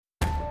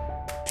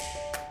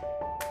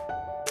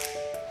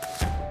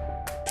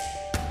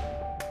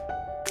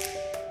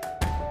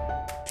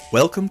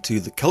Welcome to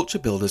the Culture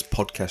Builders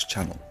podcast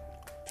channel,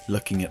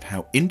 looking at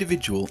how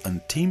individual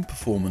and team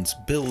performance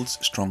builds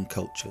strong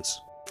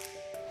cultures.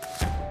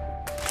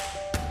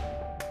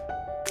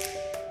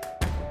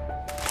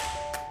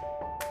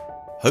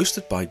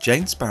 Hosted by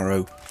Jane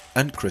Sparrow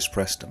and Chris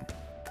Preston.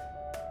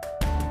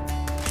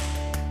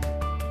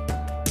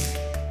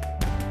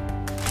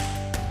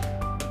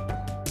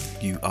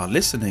 You are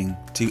listening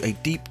to a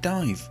deep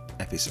dive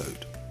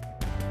episode.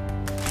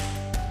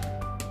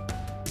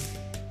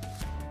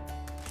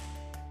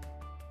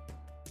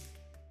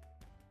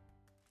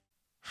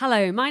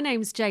 Hello, my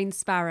name's Jane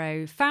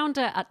Sparrow,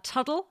 founder at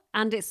Tuddle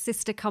and its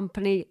sister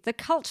company, The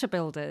Culture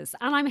Builders.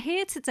 And I'm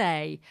here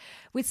today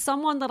with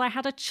someone that I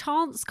had a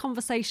chance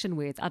conversation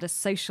with at a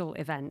social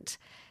event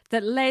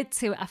that led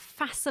to a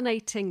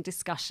fascinating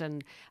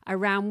discussion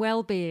around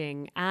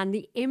well-being and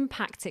the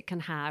impact it can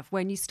have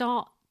when you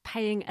start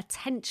paying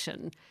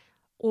attention,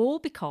 all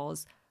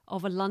because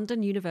of a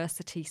London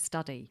University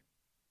study.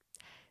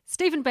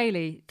 Stephen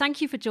Bailey,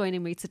 thank you for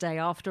joining me today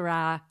after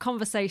our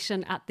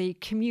conversation at the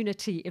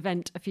community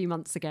event a few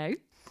months ago.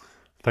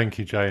 Thank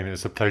you, Jane.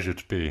 It's a pleasure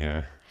to be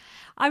here.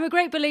 I'm a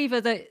great believer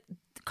that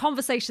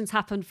conversations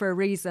happen for a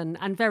reason,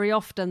 and very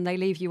often they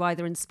leave you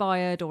either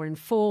inspired or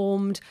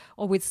informed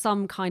or with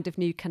some kind of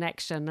new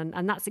connection.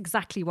 And that's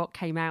exactly what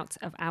came out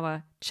of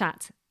our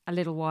chat a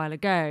little while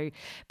ago.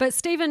 But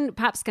Stephen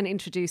perhaps can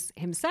introduce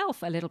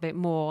himself a little bit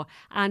more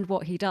and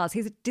what he does.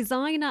 He's a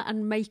designer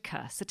and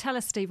maker. So tell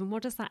us, Stephen,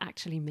 what does that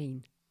actually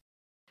mean?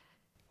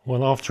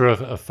 Well, after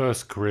a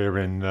first career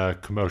in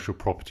commercial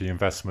property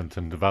investment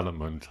and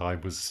development, I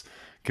was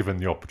given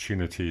the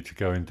opportunity to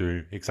go and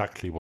do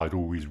exactly what I'd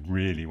always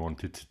really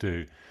wanted to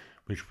do,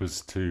 which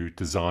was to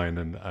design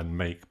and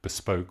make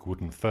bespoke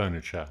wooden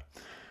furniture.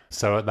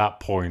 So at that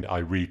point,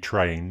 I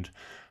retrained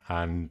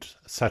and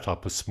set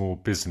up a small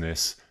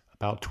business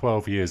about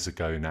 12 years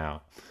ago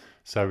now.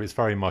 So it's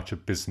very much a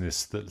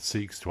business that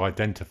seeks to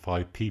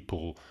identify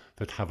people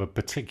that have a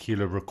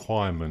particular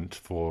requirement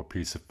for a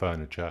piece of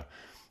furniture.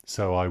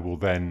 So I will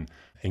then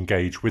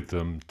engage with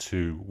them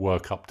to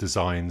work up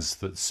designs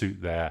that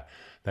suit their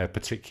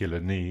particular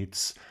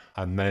needs,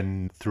 and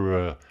then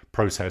through a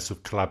process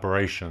of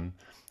collaboration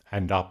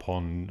end up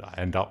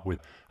with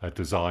a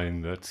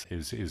design that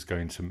is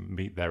going to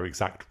meet their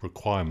exact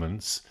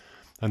requirements.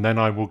 And then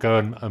I will go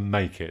and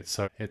make it.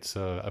 So it's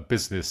a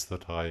business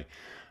that I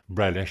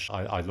relish.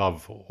 I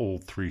love all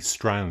three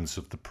strands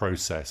of the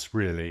process,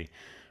 really,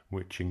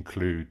 which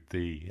include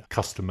the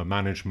customer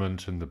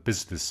management and the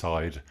business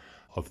side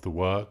of the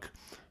work,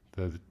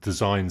 the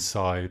design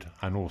side,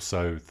 and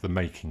also the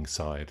making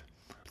side.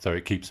 So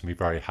it keeps me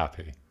very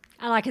happy.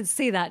 And I can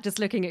see that just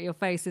looking at your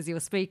face as you're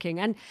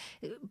speaking.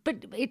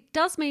 But it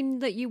does mean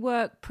that you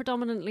work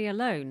predominantly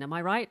alone, am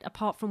I right?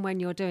 Apart from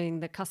when you're doing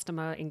the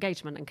customer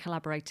engagement and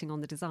collaborating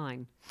on the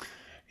design.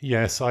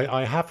 Yes,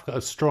 I have a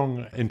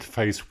strong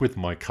interface with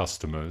my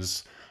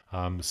customers.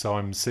 So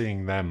I'm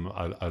seeing them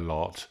a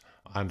lot.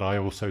 And I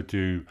also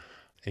do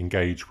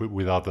engage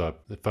with other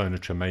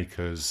furniture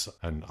makers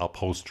and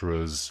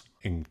upholsterers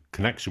in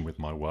connection with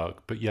my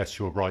work. But yes,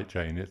 you're right,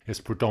 Jane. It's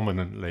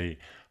predominantly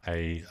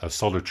a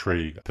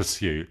solitary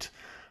pursuit.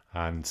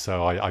 And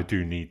so I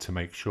do need to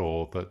make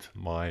sure that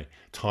my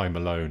time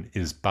alone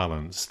is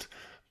balanced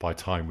by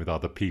time with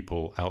other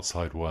people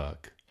outside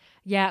work.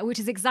 Yeah, which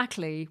is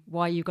exactly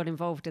why you got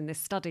involved in this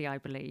study, I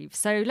believe.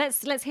 So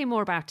let's hear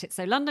more about it.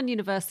 So London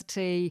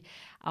University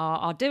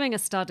are doing a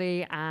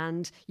study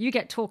and you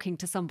get talking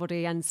to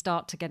somebody and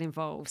start to get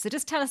involved. So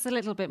just tell us a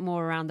little bit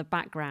more around the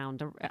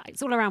background.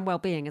 It's all around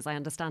well-being, as I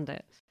understand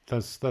it.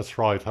 That's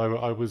right.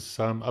 I was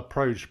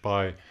approached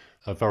by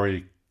a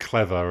very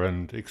clever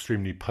and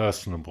extremely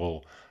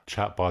personable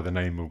chap by the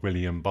name of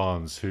William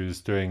Barnes,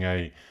 who's doing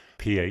a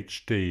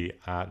PhD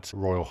at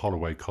Royal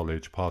Holloway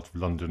College, part of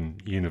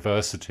London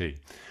University.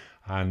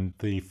 And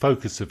the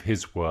focus of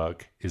his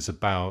work is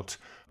about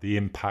the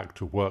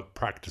impact of work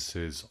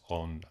practices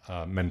on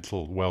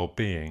mental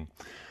well-being.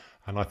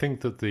 And I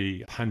think that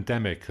the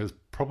pandemic has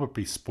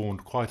probably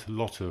spawned quite a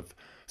lot of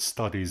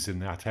studies in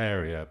that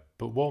area.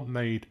 But what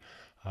made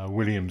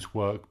William's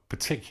work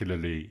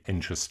particularly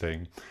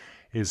interesting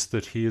is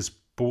that he has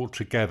brought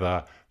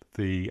together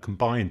the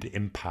combined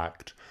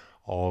impact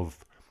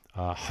of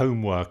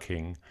home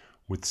working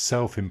with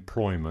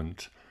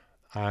self-employment,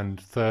 and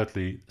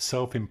thirdly,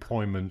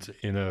 self-employment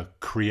in a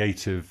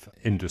creative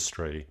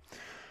industry.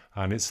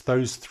 And it's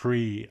those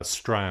three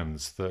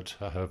strands that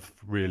have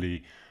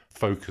really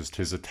focused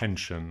his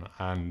attention,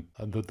 and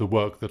the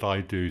work that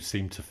I do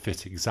seemed to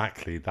fit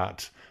exactly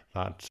that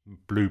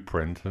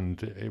blueprint,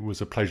 and it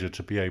was a pleasure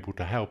to be able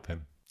to help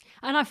him.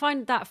 And I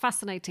find that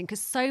fascinating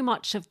because so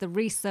much of the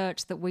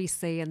research that we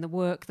see and the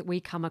work that we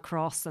come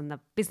across and the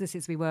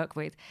businesses we work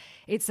with,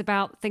 it's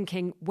about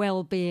thinking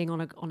well-being on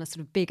a sort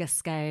of bigger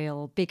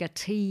scale, bigger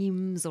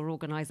teams or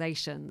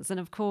organisations. And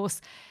of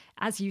course,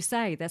 as you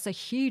say, there's a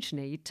huge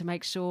need to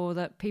make sure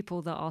that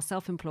people that are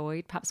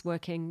self-employed, perhaps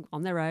working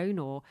on their own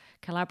or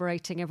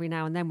collaborating every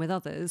now and then with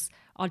others,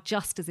 are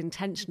just as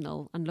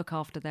intentional and look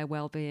after their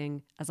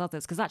well-being as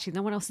others. Because actually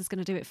no one else is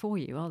going to do it for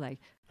you, are they?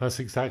 That's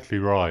exactly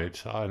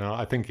right. And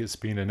I think it's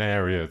been an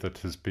area that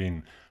has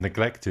been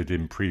neglected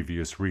in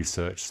previous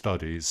research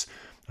studies.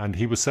 And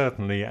he was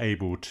certainly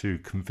able to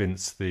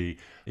convince the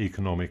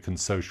Economic and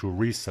Social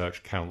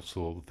Research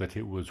Council that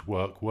it was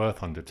work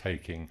worth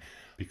undertaking,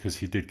 because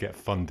he did get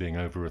funding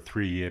over a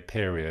 3-year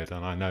period.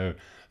 And I know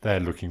they're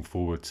looking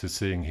forward to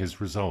seeing his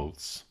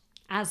results.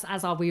 As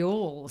are we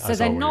all. So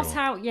they're not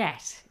out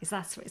yet. Is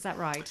that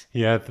right?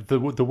 Yeah, the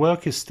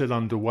work is still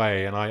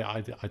underway, and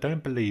I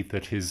don't believe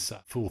that his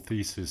full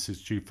thesis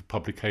is due for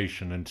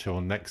publication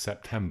until next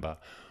September,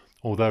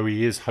 although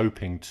he is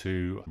hoping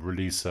to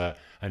release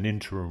an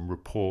interim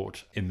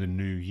report in the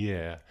new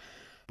year.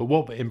 But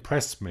what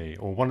impressed me,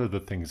 or one of the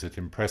things that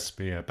impressed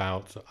me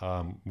about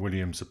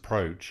William's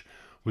approach,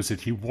 was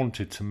that he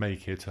wanted to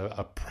make it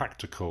a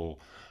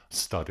practical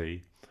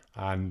study,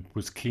 and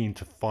was keen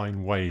to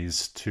find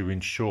ways to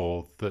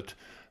ensure that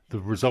the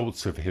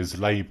results of his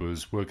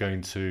labours were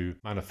going to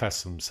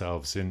manifest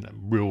themselves in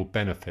real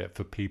benefit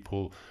for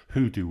people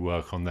who do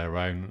work on their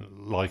own,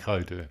 like I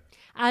do.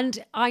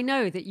 And I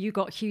know that you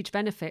got huge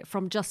benefit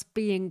from just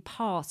being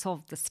part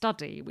of the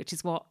study, which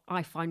is what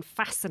I find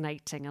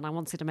fascinating. And I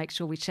wanted to make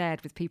sure we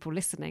shared with people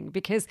listening,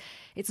 because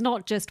it's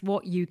not just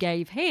what you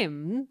gave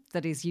him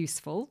that is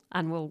useful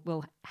and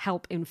will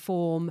help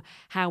inform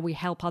how we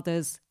help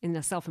others in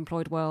the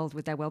self-employed world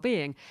with their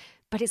well-being,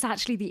 but it's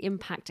actually the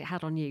impact it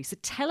had on you. So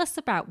tell us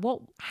about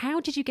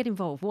how did you get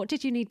involved? What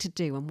did you need to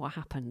do and what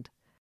happened?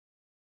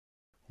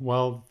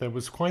 Well, there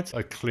was quite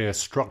a clear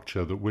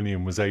structure that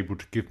William was able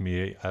to give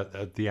me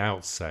at the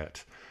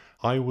outset.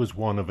 I was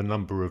one of a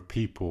number of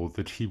people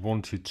that he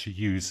wanted to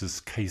use as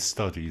case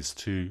studies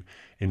to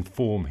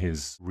inform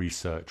his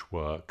research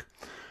work.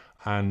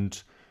 And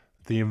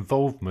the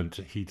involvement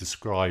he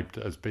described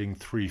as being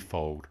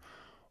threefold.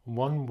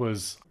 One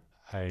was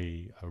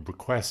a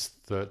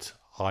request that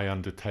I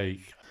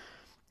undertake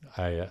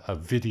a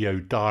video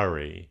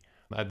diary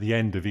at the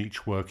end of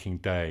each working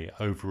day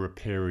over a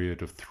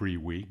period of 3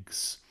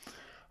 weeks.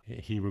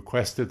 He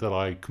requested that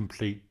I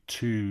complete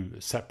 2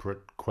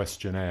 separate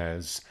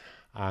questionnaires,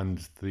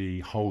 and the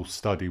whole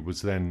study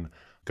was then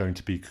going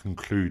to be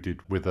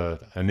concluded with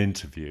an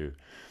interview.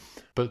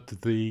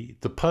 But the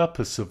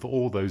purpose of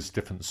all those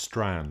different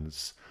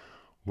strands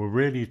were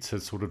really to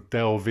sort of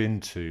delve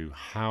into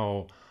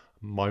how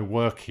my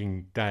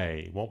working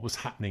day, what was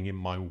happening in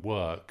my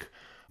work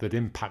that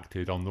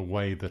impacted on the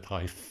way that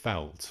I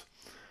felt.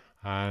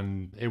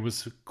 And it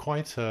was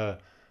quite an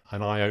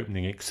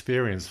eye-opening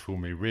experience for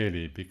me,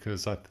 really,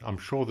 because I'm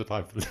sure that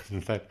I've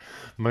let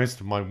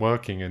most of my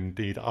working and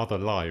indeed other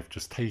life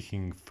just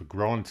taking for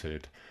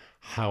granted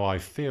how I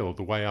feel.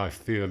 The way I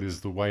feel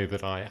is the way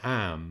that I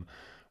am,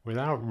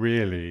 without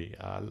really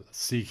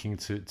seeking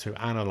to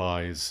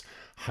analyse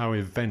how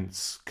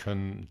events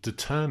can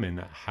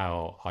determine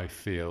how I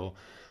feel.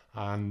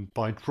 And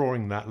by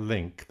drawing that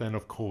link, then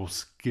of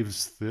course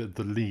gives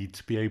the lead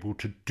to be able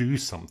to do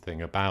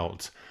something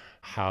about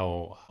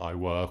how I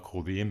work,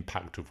 or the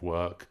impact of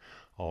work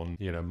on,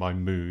 my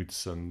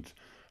moods and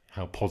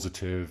how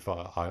positive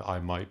I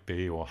might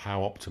be, or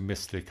how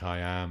optimistic I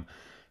am.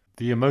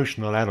 The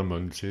emotional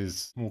element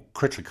is more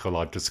critical,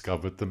 I've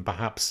discovered, than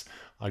perhaps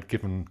I'd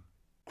given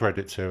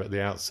credit to at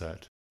the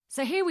outset.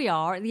 So here we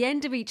are at the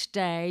end of each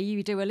day.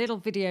 You do a little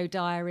video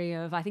diary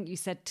of, I think you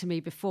said to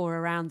me before,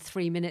 around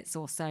 3 minutes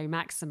or so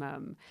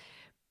maximum.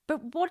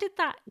 But what did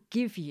that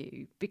give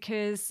you?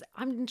 Because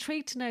I'm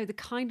intrigued to know the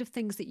kind of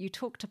things that you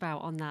talked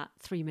about on that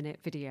 3-minute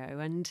video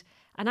and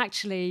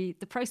actually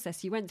the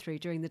process you went through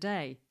during the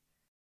day.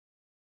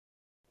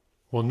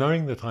 Well,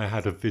 knowing that I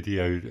had a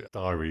video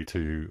diary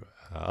to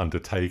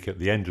undertake at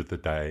the end of the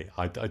day,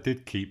 I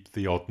did keep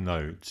the odd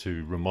note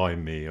to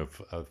remind me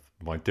of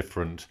my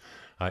different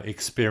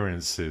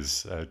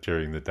experiences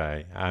during the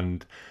day.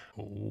 And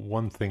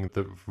one thing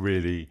that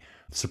really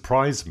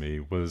surprised me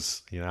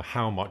was,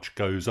 how much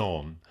goes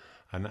on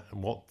and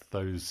what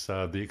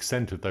the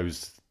extent of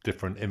those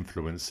different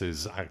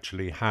influences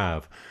actually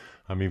have.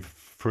 I mean,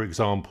 for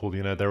example,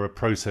 there are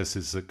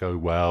processes that go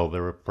well,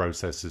 there are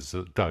processes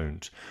that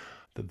don't.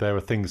 There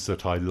are things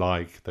that I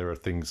like, there are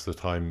things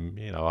that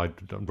I'd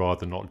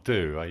rather not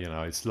do.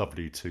 It's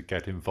lovely to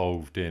get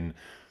involved in,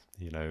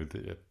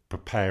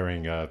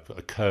 preparing a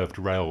curved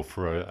rail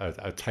for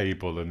a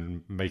table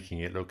and making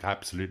it look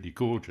absolutely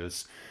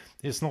gorgeous.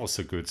 It's not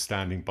so good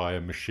standing by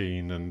a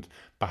machine and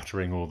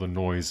battering all the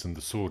noise and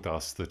the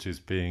sawdust that is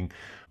being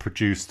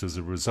produced as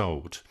a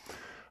result.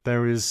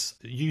 There is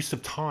use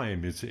of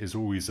time is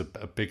always a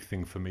big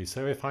thing for me.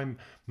 So if I'm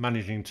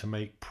managing to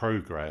make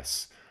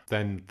progress,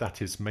 then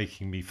that is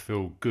making me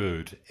feel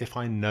good. If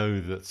I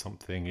know that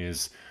something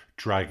is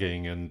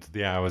dragging and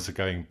the hours are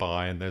going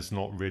by and there's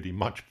not really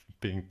much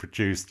being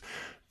produced,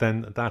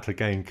 then that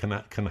again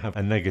can have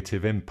a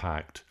negative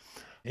impact.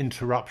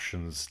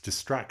 Interruptions,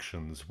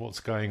 distractions,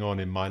 what's going on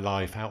in my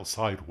life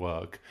outside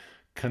work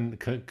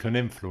can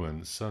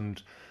influence.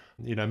 And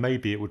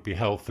maybe it would be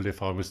helpful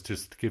if I was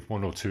just to give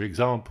one or two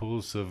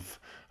examples of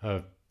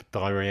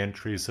diary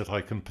entries that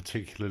I can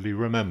particularly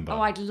remember.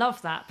 Oh, I'd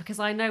love that, because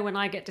I know when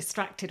I get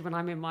distracted when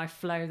I'm in my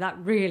flow, that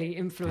really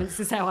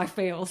influences how I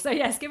feel. So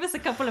yes, give us a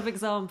couple of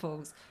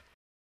examples.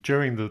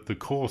 During the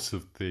course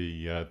of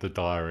the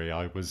diary,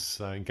 I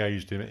was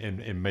engaged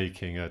in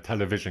making a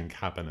television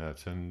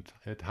cabinet, and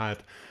it had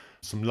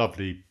some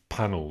lovely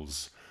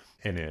panels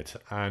in it.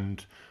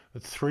 And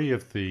three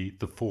of the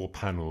four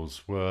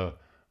panels were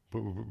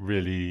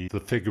really, the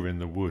figure in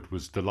the wood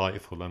was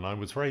delightful, and I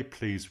was very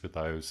pleased with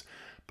those.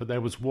 But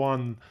there was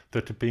one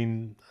that had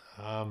been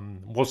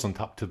wasn't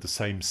up to the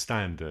same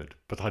standard,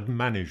 but I'd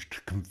managed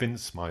to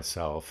convince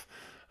myself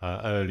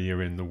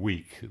earlier in the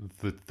week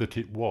that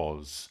it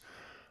was.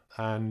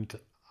 And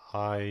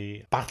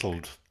I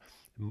battled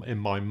in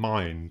my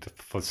mind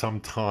for some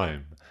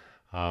time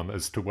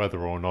as to whether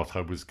or not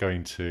I was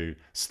going to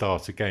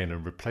start again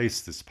and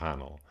replace this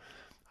panel.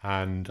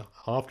 And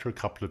after a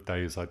couple of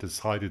days, I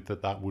decided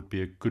that would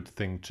be a good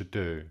thing to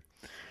do.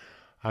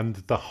 And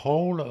the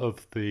whole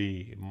of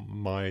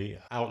my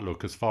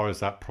outlook as far as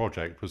that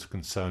project was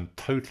concerned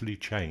totally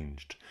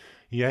changed.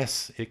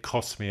 Yes, it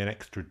cost me an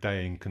extra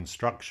day in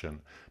construction,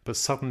 but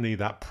suddenly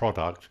that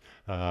project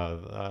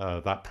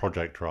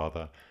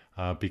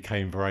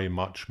became very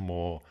much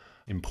more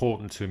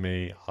important to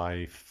me.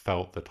 I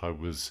felt that I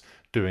was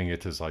doing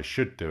it as I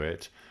should do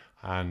it,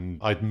 and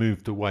I'd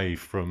moved away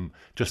from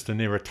just an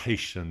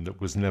irritation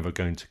that was never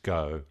going to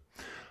go.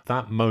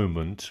 That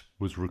moment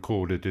was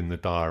recorded in the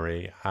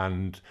diary,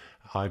 and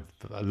I've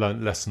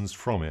learnt lessons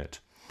from it.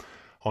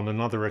 On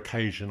another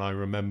occasion, I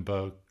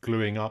remember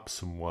gluing up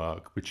some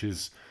work, which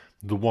is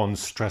the one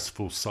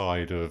stressful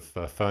side of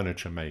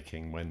furniture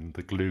making, when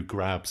the glue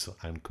grabs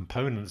and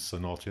components are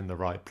not in the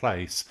right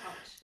place. Ouch.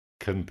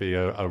 Can be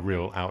a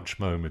real ouch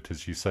moment,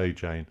 as you say,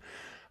 Jane.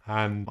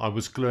 And I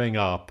was gluing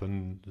up,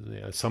 and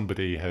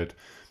somebody had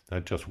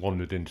just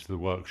wandered into the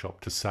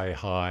workshop to say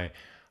hi.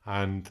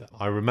 And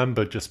I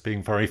remember just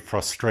being very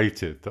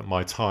frustrated that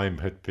my time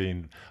had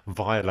been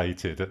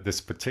violated at this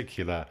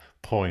particular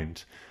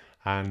point.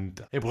 And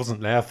it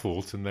wasn't their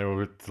fault, and they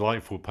were a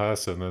delightful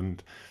person.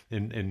 And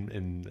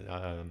in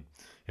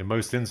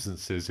most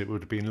instances, it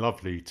would have been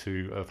lovely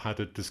to have had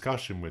a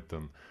discussion with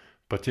them.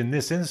 But in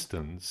this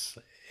instance,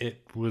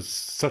 it was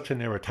such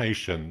an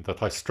irritation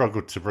that I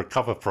struggled to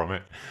recover from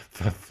it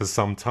for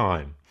some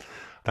time.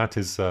 That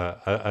is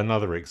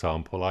another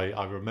example.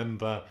 I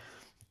remember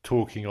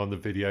talking on the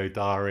video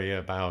diary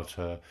about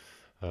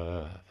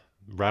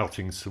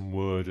routing some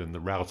wood, and the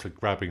router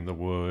grabbing the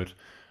wood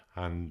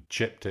and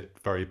chipped it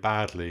very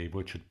badly,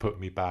 which had put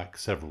me back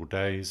several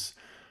days,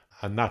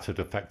 and that had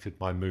affected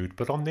my mood.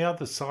 But on the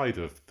other side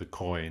of the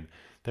coin,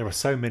 there are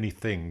so many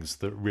things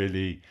that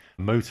really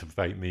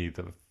motivate me,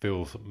 that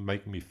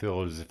make me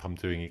feel as if I'm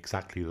doing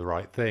exactly the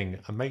right thing,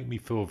 and make me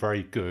feel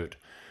very good.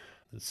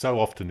 So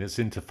often it's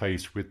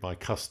interfaced with my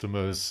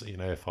customers.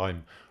 If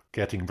I'm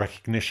getting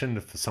recognition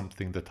for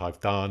something that I've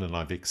done and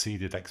I've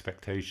exceeded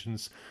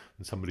expectations,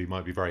 and somebody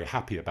might be very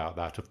happy about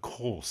that, of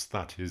course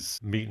that is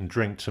meat and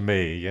drink to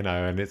me,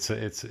 and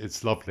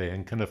it's lovely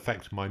and can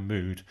affect my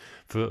mood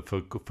for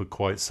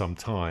quite some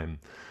time.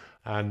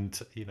 And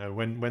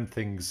when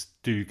things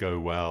do go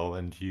well,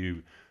 and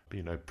you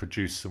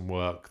produce some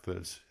work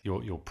that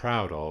you're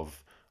proud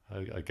of,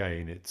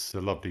 again, it's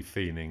a lovely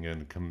feeling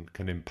and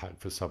can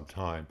impact for some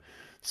time.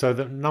 So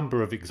the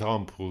number of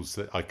examples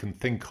that I can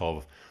think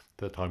of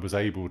that I was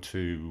able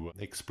to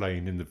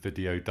explain in the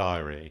video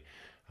diary.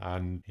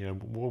 And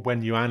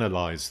when you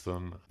analyze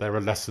them, there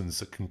are lessons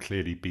that can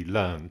clearly be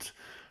learned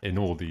in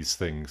all these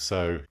things.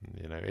 So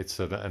it's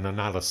an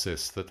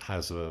analysis that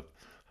has a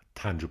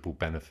tangible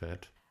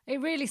benefit. It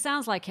really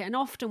sounds like it. And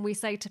often we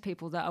say to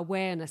people that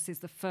awareness is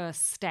the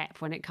first step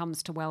when it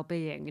comes to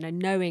well-being,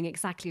 knowing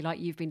exactly, like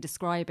you've been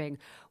describing,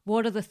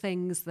 what are the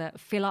things that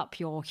fill up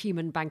your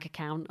human bank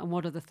account and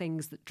what are the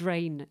things that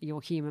drain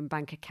your human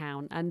bank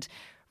account. And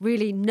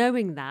really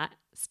knowing that,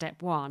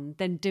 step one,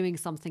 then doing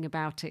something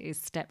about it is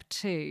step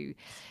two.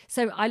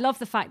 So I love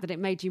the fact that it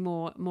made you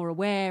more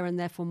aware and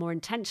therefore more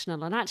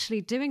intentional, and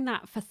actually doing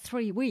that for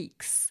 3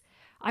 weeks.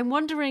 I'm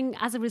wondering,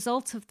 as a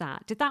result of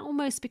that, did that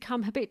almost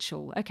become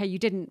habitual? Okay, you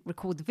didn't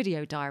record the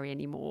video diary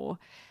anymore,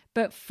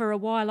 but for a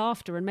while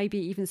after, and maybe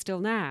even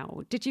still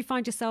now, did you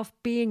find yourself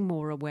being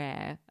more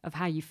aware of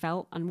how you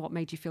felt and what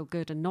made you feel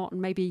good and not,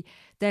 and maybe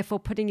therefore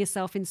putting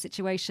yourself in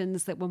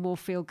situations that were more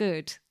feel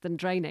good than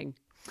draining?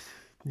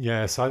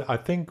 Yes, I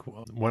think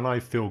when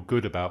I feel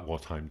good about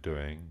what I'm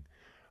doing,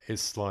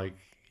 it's like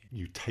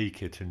you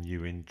take it and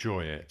you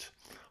enjoy it.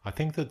 I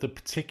think that the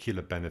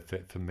particular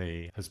benefit for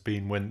me has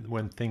been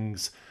when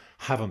things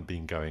haven't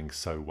been going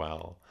so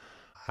well,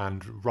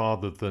 and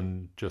rather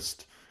than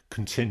just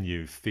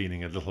continue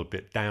feeling a little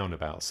bit down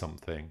about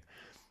something,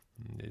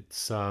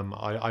 it's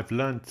I've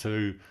learned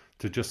to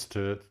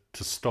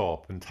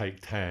stop and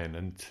take 10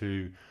 and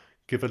to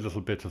give a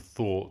little bit of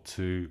thought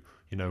to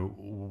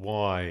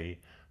why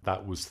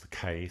that was the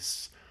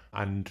case,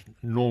 and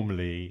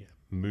normally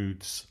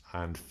moods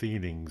and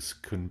feelings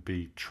can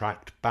be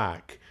tracked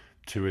back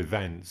to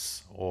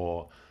events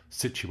or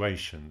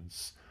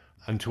situations,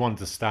 and to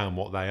understand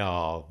what they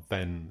are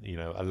then,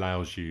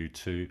 allows you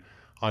to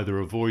either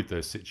avoid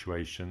those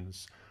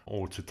situations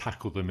or to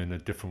tackle them in a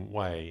different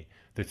way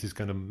that is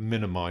going to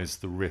minimize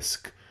the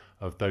risk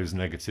of those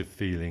negative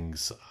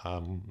feelings,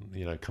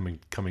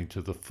 coming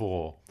to the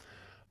fore.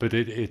 But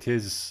it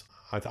is,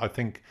 I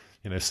think,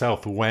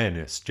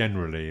 self-awareness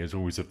generally is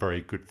always a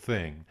very good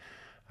thing.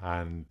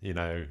 And,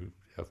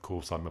 of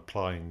course, I'm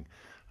applying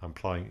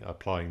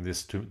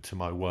this to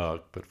my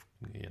work, but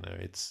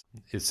it's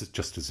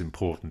just as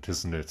important,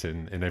 isn't it,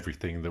 in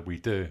everything that we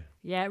do?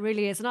 Yeah, it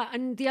really is.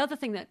 And the other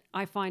thing that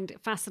I find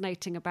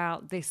fascinating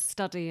about this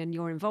study and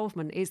your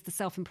involvement is the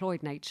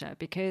self-employed nature,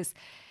 because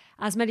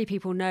as many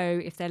people know,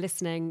 if they're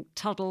listening,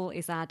 Tuddle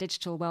is our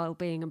digital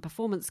wellbeing and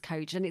performance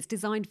coach, and it's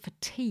designed for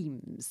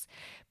teams.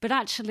 But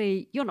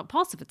actually, you're not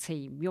part of a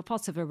team. You're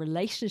part of a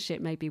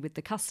relationship maybe with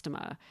the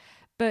customer.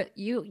 But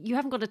you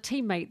haven't got a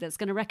teammate that's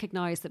going to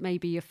recognise that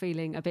maybe you're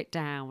feeling a bit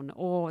down,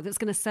 or that's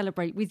going to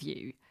celebrate with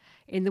you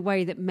in the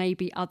way that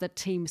maybe other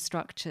team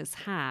structures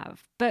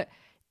have. But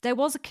there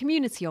was a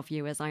community of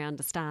you, as I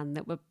understand,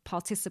 that were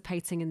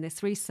participating in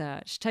this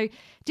research. So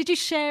did you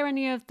share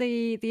any of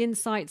the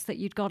insights that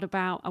you'd got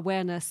about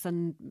awareness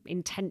and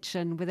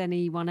intention with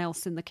anyone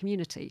else in the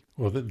community?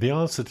 Well, the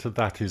answer to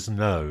that is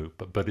no,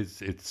 but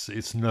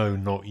it's no,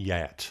 not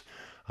yet.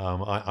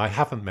 I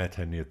haven't met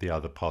any of the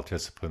other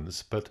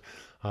participants, but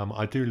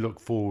I do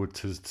look forward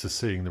to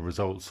seeing the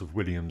results of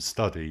William's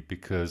study,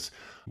 because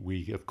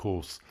we, of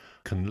course,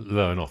 can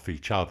learn off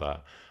each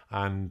other.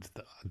 And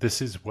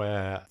this is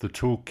where the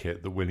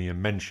toolkit that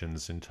William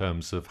mentions in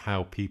terms of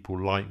how people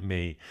like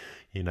me,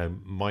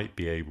 might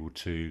be able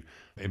to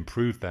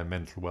improve their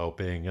mental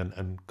well-being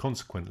and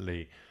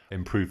consequently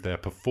improve their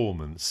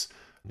performance.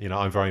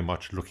 I'm very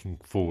much looking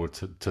forward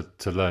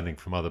to learning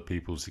from other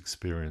people's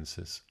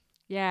experiences.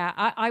 Yeah,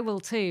 I will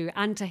too.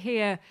 And to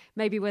hear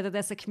maybe whether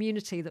there's a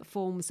community that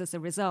forms as a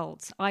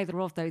result, either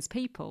of those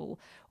people,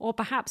 or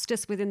perhaps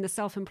just within the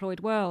self-employed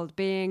world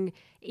being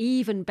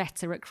even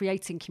better at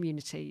creating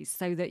communities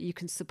so that you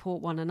can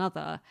support one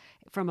another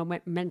from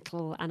a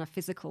mental and a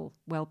physical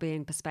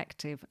well-being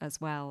perspective as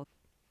well.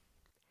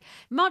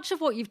 Much of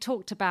what you've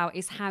talked about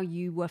is how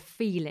you were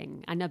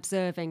feeling and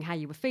observing how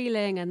you were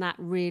feeling, and that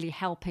really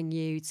helping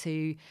you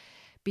to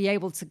be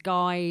able to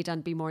guide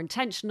and be more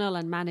intentional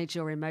and manage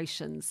your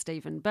emotions,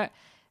 Stephen. But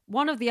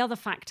one of the other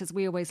factors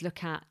we always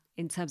look at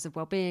in terms of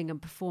well-being and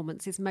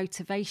performance is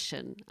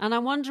motivation. And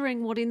I'm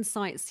wondering what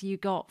insights you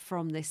got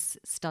from this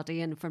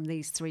study and from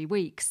these 3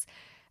 weeks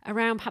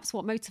around perhaps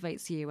what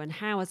motivates you, and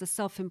how, as a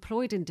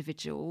self-employed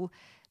individual,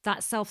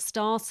 that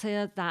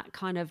self-starter, that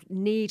kind of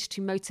need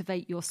to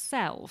motivate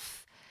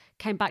yourself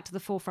came back to the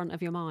forefront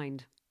of your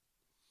mind.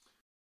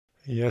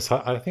 Yes,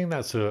 I think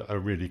that's a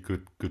really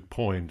good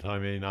point. I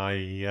mean,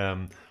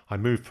 I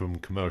moved from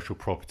commercial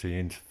property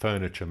into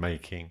furniture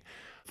making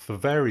for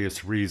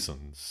various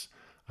reasons,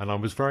 and I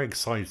was very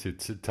excited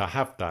to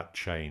have that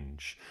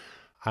change.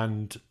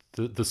 And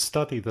the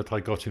study that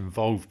I got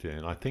involved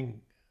in, I think,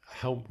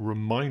 helped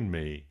remind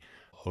me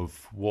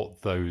of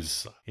what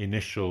those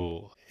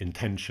initial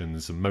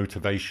intentions and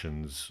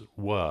motivations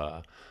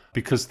were,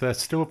 because they're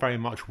still very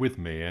much with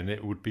me, and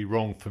it would be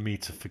wrong for me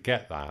to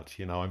forget that.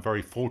 I'm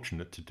very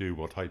fortunate to do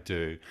what I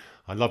do.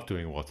 I love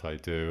doing what I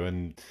do,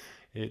 and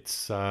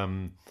it's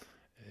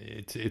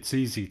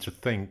easy to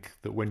think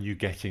that when you're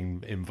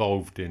getting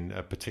involved in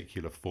a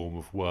particular form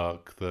of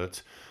work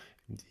that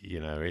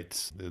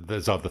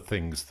there's other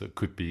things that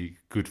could be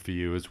good for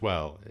you as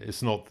well.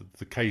 It's not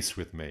the case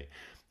with me.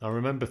 I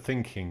remember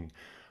feeling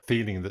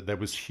that there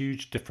was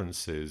huge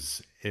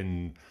differences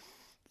in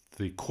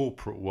the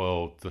corporate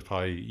world that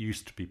I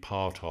used to be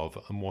part of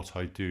and what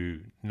I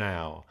do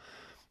now.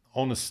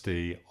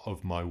 Honesty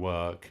of my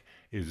work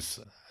is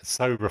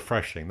so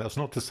refreshing. That's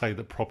not to say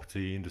that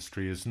property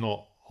industry is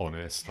not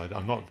honest.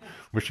 I'm not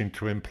wishing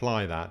to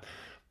imply that,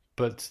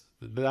 but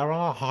there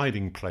are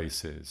hiding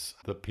places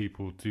that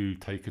people do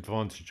take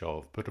advantage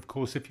of. But of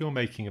course, if you're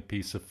making a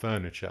piece of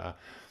furniture,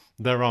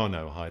 there are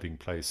no hiding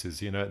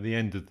places. At the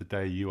end of the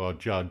day, you are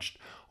judged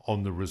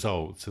on the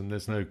results, and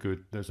there's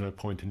no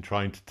point in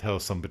trying to tell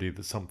somebody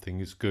that something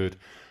is good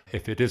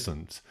if it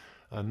isn't.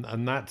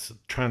 And that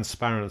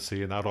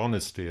transparency and that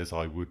honesty, as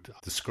I would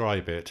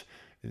describe it,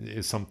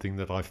 is something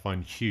that I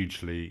find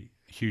hugely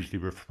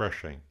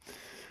refreshing.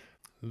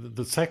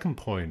 The second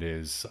point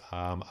is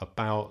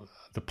about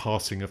the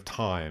passing of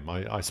time.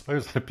 I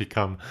suppose I've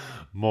become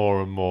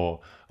more and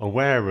more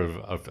aware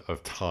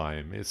of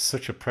time. It's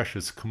such a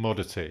precious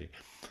commodity.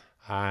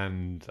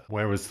 And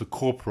whereas the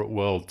corporate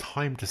world,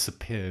 time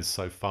disappears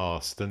so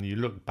fast, and you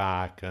look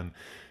back and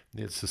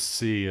it's a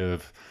sea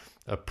of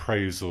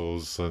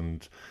appraisals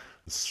and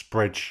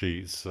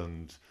spreadsheets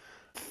and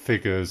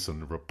figures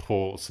and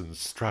reports and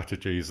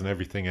strategies and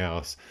everything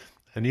else.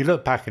 And you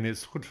look back and it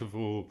sort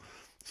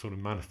of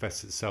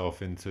manifests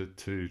itself into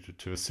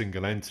a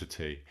single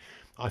entity.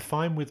 I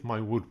find with my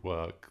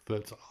woodwork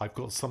that I've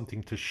got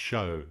something to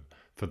show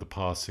for the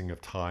passing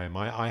of time.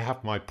 I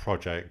have my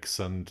projects,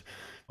 and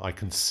I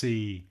can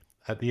see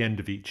at the end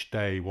of each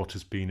day what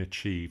has been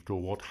achieved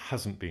or what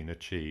hasn't been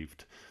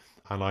achieved.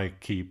 And I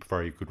keep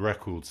very good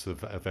records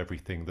of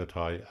everything that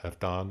I have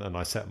done, and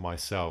I set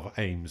myself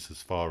aims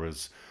as far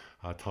as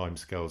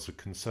timescales are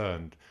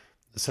concerned.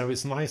 So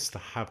it's nice to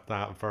have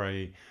that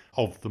very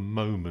of the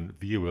moment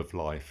view of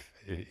life,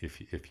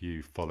 if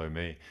you follow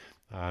me,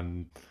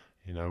 and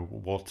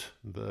what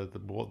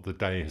the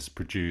day has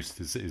produced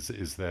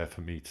is there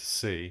for me to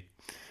see.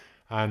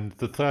 And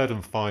the third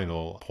and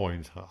final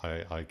point,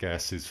 I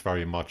guess, is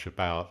very much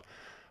about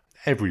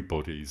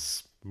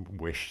everybody's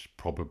wish,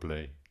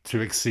 probably,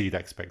 to exceed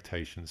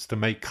expectations, to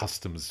make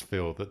customers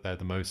feel that they're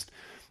the most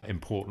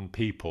important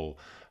people,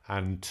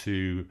 and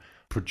to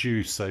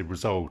produce a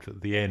result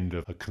at the end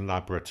of a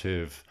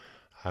collaborative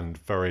and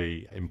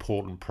very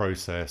important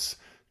process,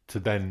 to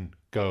then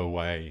go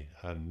away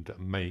and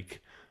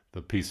make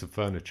the piece of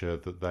furniture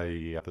that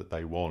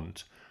they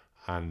want,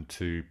 and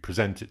to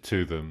present it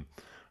to them,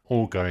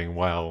 all going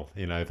well.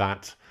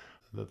 That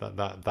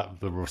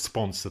the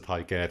response that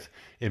I get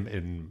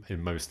in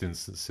most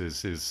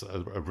instances is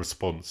a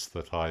response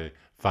that I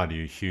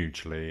value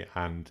hugely,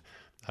 and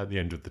at the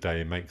end of the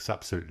day makes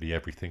absolutely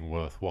everything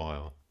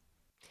worthwhile.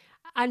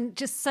 And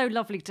just so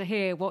lovely to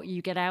hear what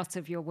you get out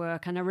of your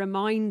work, and a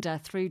reminder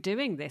through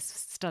doing this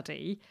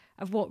study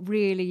of what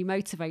really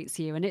motivates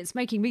you. And it's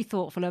making me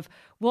thoughtful of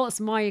what's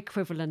my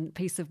equivalent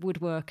piece of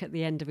woodwork at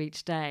the end of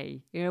each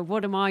day.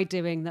 What am I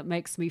doing that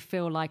makes me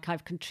feel like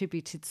I've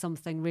contributed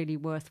something really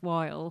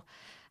worthwhile?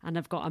 And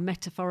I've got a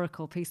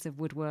metaphorical piece of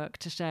woodwork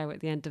to share at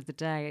the end of the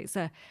day. It's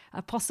a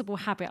possible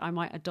habit I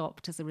might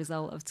adopt as a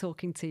result of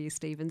talking to you,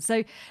 Stephen.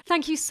 So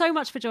thank you so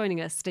much for joining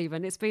us,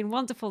 Stephen. It's been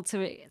wonderful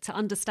to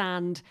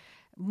understand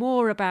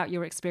more about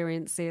your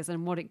experiences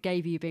and what it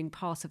gave you being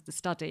part of the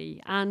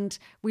study. And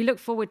we look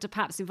forward to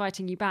perhaps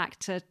inviting you back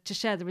to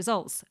share the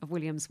results of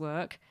William's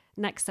work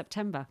next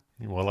September.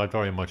 Well, I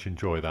very much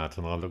enjoy that,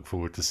 and I look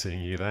forward to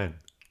seeing you then.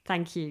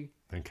 Thank you.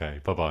 Okay,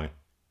 bye-bye.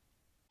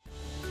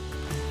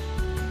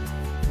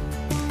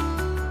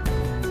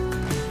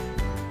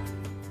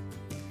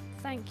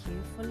 Thank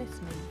you for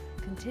listening.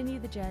 Continue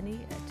the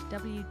journey at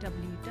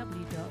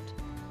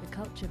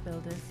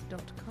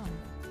www.theculturebuilders.com.